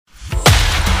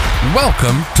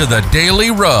Welcome to the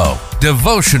Daily Row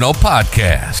Devotional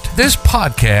Podcast. This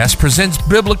podcast presents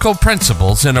biblical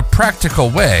principles in a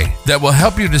practical way that will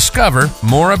help you discover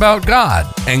more about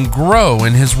God and grow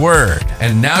in His Word.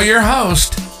 And now your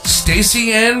host,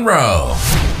 Stacey Ann Rowe.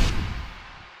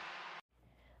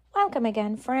 Welcome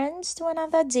again, friends, to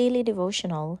another daily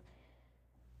devotional.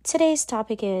 Today's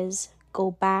topic is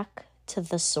Go Back to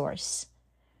the Source.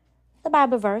 The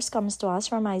Bible verse comes to us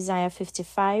from Isaiah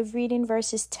 55, reading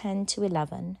verses 10 to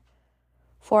 11.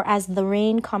 For as the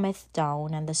rain cometh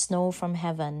down, and the snow from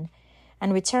heaven,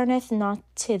 and returneth not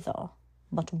thither,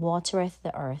 but watereth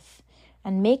the earth,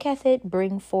 and maketh it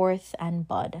bring forth and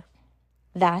bud,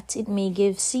 that it may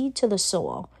give seed to the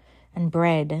sower, and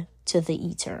bread to the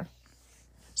eater.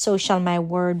 So shall my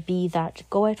word be that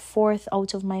goeth forth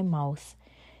out of my mouth.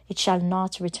 It shall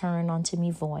not return unto me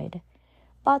void,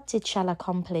 but it shall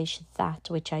accomplish that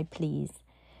which I please,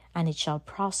 and it shall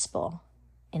prosper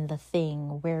in the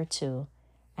thing whereto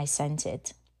I sent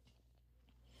it.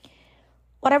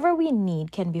 Whatever we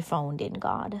need can be found in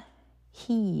God.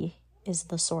 He is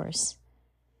the source.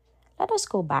 Let us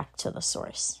go back to the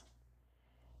source.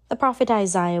 The prophet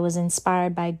Isaiah was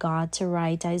inspired by God to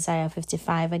write Isaiah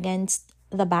 55 against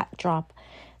the backdrop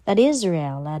that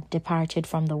Israel had departed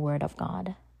from the Word of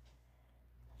God.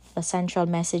 The central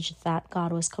message that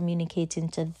God was communicating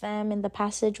to them in the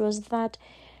passage was that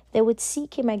they would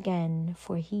seek Him again,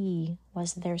 for He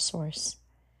was their source.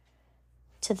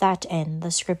 To that end, the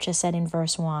scripture said in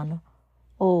verse 1,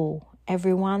 "O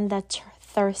everyone that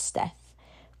thirsteth,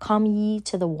 come ye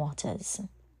to the waters."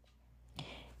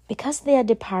 Because they had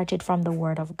departed from the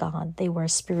Word of God, they were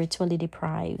spiritually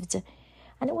deprived,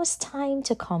 and it was time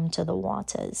to come to the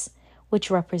waters, which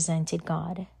represented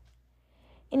God.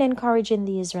 In encouraging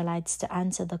the Israelites to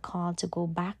answer the call to go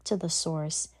back to the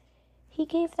source, He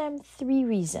gave them 3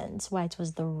 reasons why it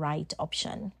was the right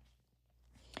option.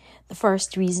 The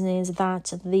first reason is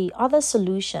that the other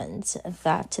solutions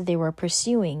that they were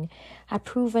pursuing had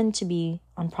proven to be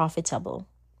unprofitable.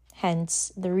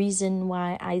 Hence, the reason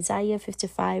why Isaiah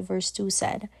 55 verse 2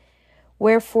 said,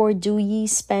 "Wherefore do ye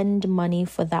spend money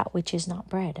for that which is not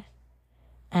bread,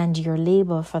 and your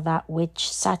labor for that which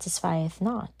satisfieth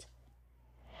not?"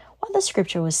 What the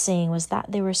scripture was saying was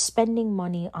that they were spending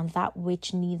money on that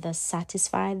which neither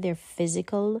satisfied their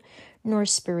physical nor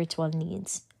spiritual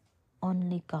needs.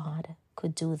 Only God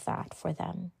could do that for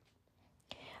them.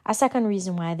 A second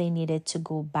reason why they needed to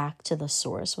go back to the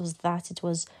source was that it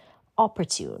was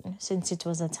opportune, since it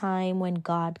was a time when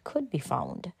God could be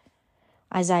found.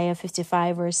 Isaiah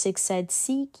 55 verse 6 said,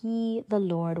 "Seek ye the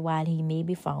Lord while He may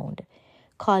be found.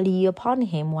 Call ye upon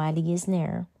Him while He is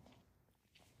near."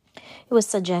 It was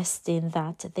suggesting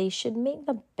that they should make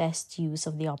the best use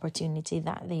of the opportunity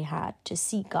that they had to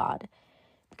seek God,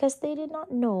 because they did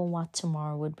not know what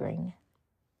tomorrow would bring.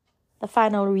 The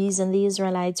final reason the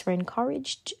Israelites were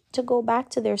encouraged to go back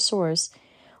to their source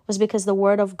was because the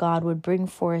Word of God would bring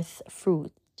forth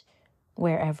fruit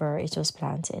wherever it was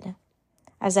planted.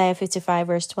 Isaiah 55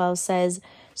 verse 12 says,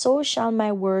 "So shall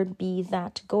my word be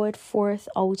that goeth forth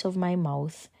out of my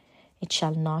mouth. It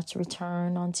shall not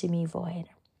return unto me void."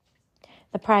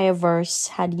 The prior verse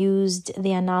had used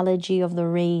the analogy of the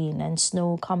rain and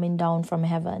snow coming down from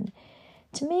heaven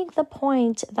to make the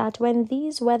point that when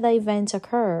these weather events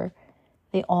occur,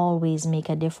 they always make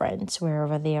a difference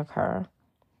wherever they occur.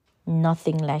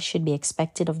 Nothing less should be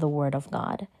expected of the Word of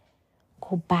God.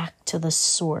 Go back to the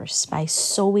source by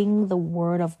sowing the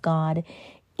Word of God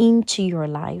into your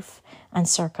life and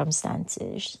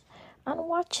circumstances, and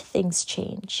watch things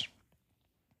change.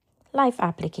 Life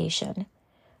application.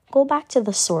 Go back to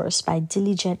the source by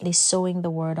diligently sowing the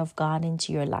Word of God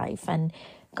into your life, and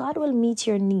God will meet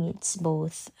your needs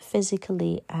both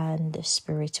physically and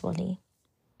spiritually.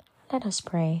 Let us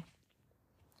pray.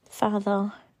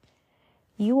 Father,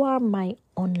 You are my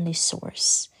only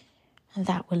source, and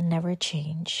that will never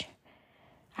change.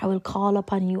 I will call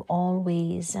upon You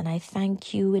always, and I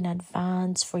thank You in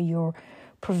advance for Your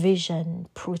provision,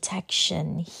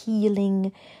 protection,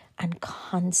 healing, and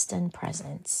constant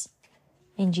presence.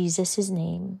 In Jesus'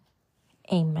 name,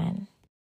 amen.